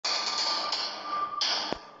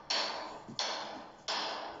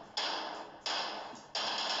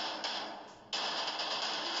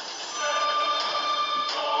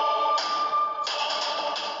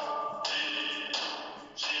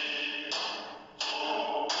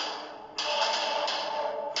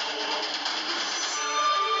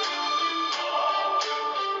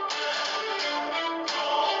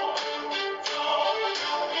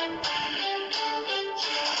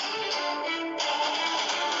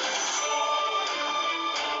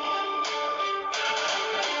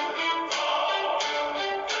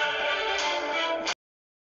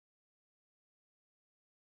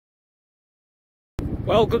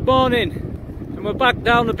Well, good morning, and we're back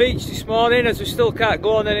down the beach this morning as we still can't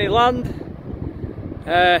go on any land.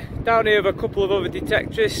 Down here with a couple of other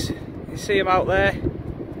detectorists, you see them out there.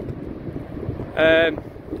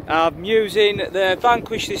 I'm using the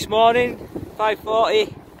Vanquish this morning,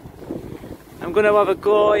 540. I'm going to have a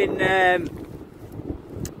go in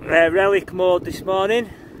relic mode this morning,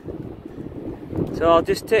 so I'll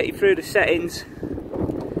just take you through the settings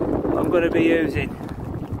what I'm going to be using.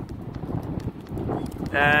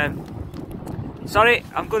 I'm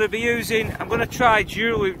going to try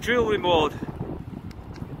jewellery mode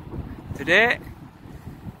today,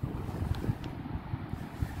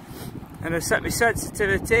 and I set my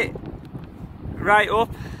sensitivity right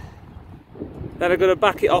up, then I'm going to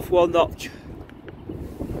back it off one notch,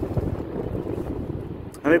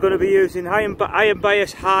 and I'm going to be using iron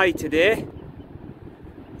bias high today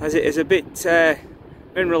as it is a bit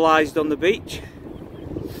mineralised on the beach.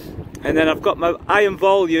 And then I've got my iron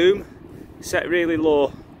volume set really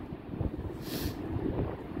low.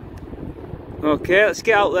 Okay, let's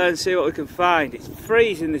get out there and see what we can find. It's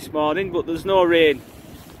freezing this morning, but there's no rain.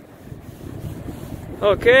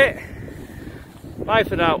 Okay, bye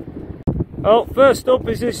for now. Well, first up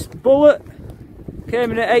is this bullet. Came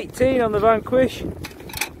in at 18 on the Vanquish.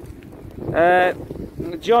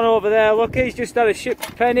 John over there, look, he's just had a ship's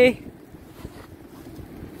penny.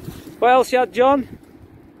 What else you had, John?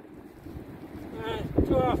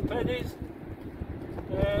 2 half pennies,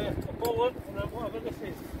 a bullet, and then whatever this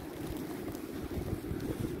is.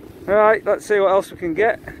 Alright, let's see what else we can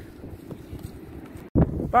get.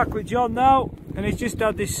 Back with John now, and he's just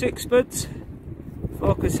had this sixpence.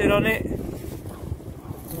 Focusing on it.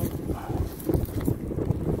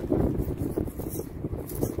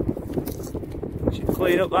 Should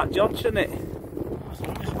clean up that John, shouldn't it?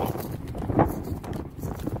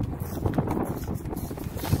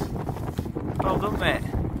 Well done, mate.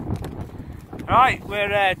 Right,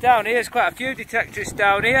 we're down here. There's quite a few detectorists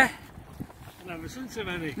down here. Never seen so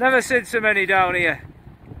many. Never seen so many down here.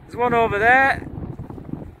 There's one over there.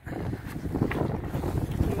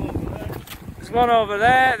 There's one over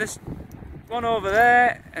there. There's one over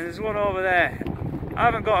there, and there's one over there. I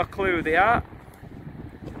haven't got a clue who they are.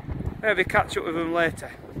 Maybe catch up with them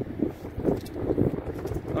later.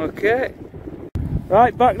 Okay.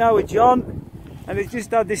 Right, back now with John, and he's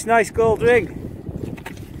just had this nice gold ring.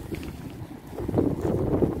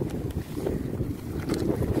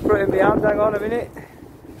 Put it in my hand, hang on a minute.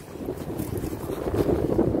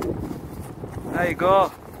 There you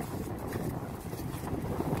go.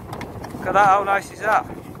 Look at that, how nice is that?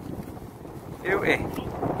 Beauty.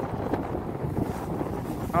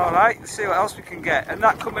 Alright, let's see what else we can get. And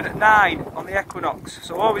that coming at 9 on the equinox,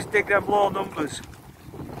 so always dig them low numbers.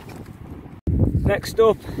 Next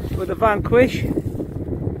up with the Vanquish.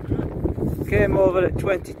 Came over at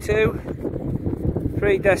 22,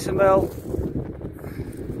 3 decimal.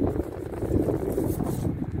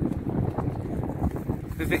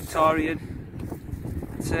 The Victorian,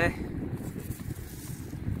 I'd say.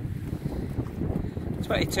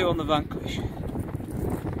 22 on the Vanquish.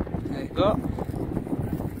 There you go.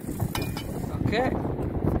 Okay.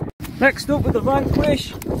 Next up with the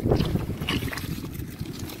Vanquish.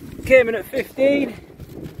 Came in at 15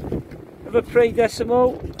 of a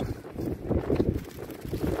pre-decimal.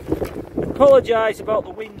 Apologise about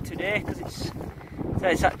the wind today because it's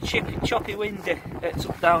that choppy wind that's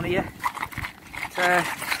up down here.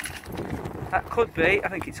 That could be, I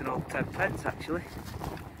think it's an old 10 pence actually.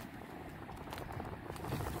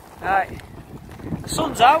 Right, the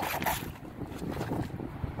sun's out.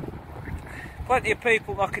 Plenty of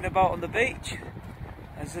people knocking about on the beach,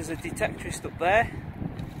 as there's a detectorist up there.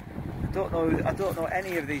 I don't know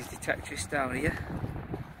any of these detectorists down here.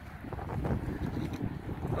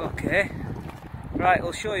 Okay, right,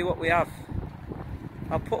 I'll show you what we have.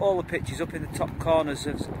 I'll put all the pictures up in the top corners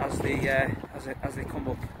as they come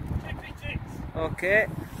up. Okay.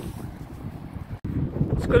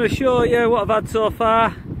 Just going to show you what I've had so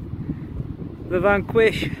far. The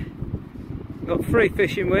Vanquish. Got 3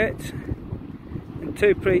 fishing weights and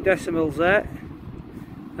 2 pre-decimals there.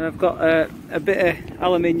 And I've got a bit of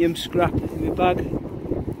aluminium scrap in my bag,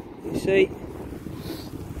 you see.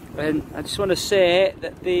 And I just want to say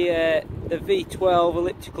that the V12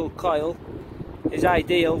 elliptical coil is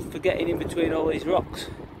ideal for getting in between all these rocks.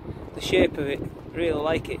 The shape of it, I really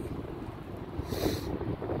like it.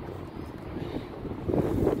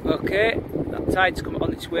 Okay, that tide's come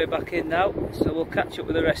on its way back in now, so we'll catch up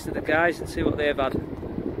with the rest of the guys and see what they've had.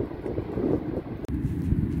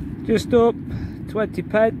 Just up 20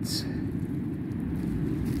 pence.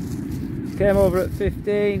 Came over at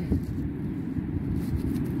 15.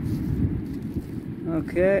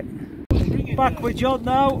 Okay. Back with John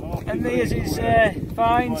now, and there's his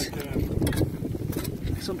finds.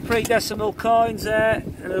 Some pre-decimal coins there,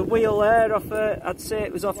 and a wheel there off I'd say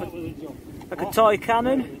it was off like a toy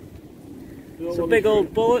cannon. Some big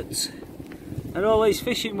old bullets, and all these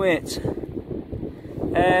fishing weights.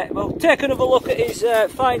 We'll take another look at his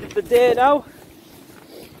find of the day now.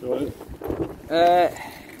 There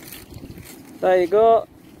you go.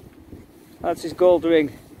 That's his gold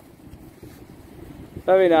ring.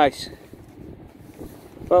 Very nice.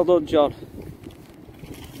 Well done, John.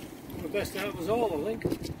 The best out of us all, I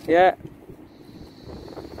think. Yeah.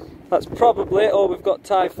 That's probably all we've got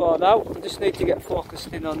time for now. We just need to get focused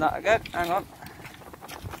in on that again. Hang on.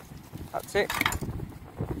 That's it.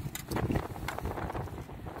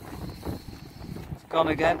 It's gone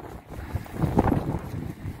again.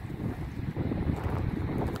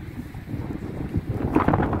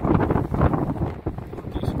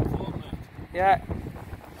 Yeah.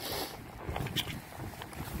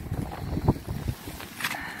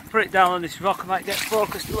 Put it down on this rock, I might get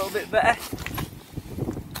focused a little bit better.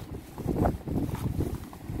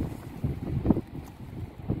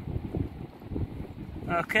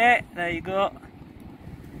 Okay, there you go.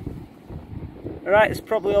 Alright, that's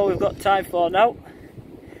probably all we've got time for now.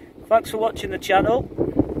 Thanks for watching the channel.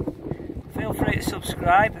 Feel free to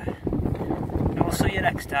subscribe, and we'll see you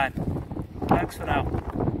next time. Thanks for now.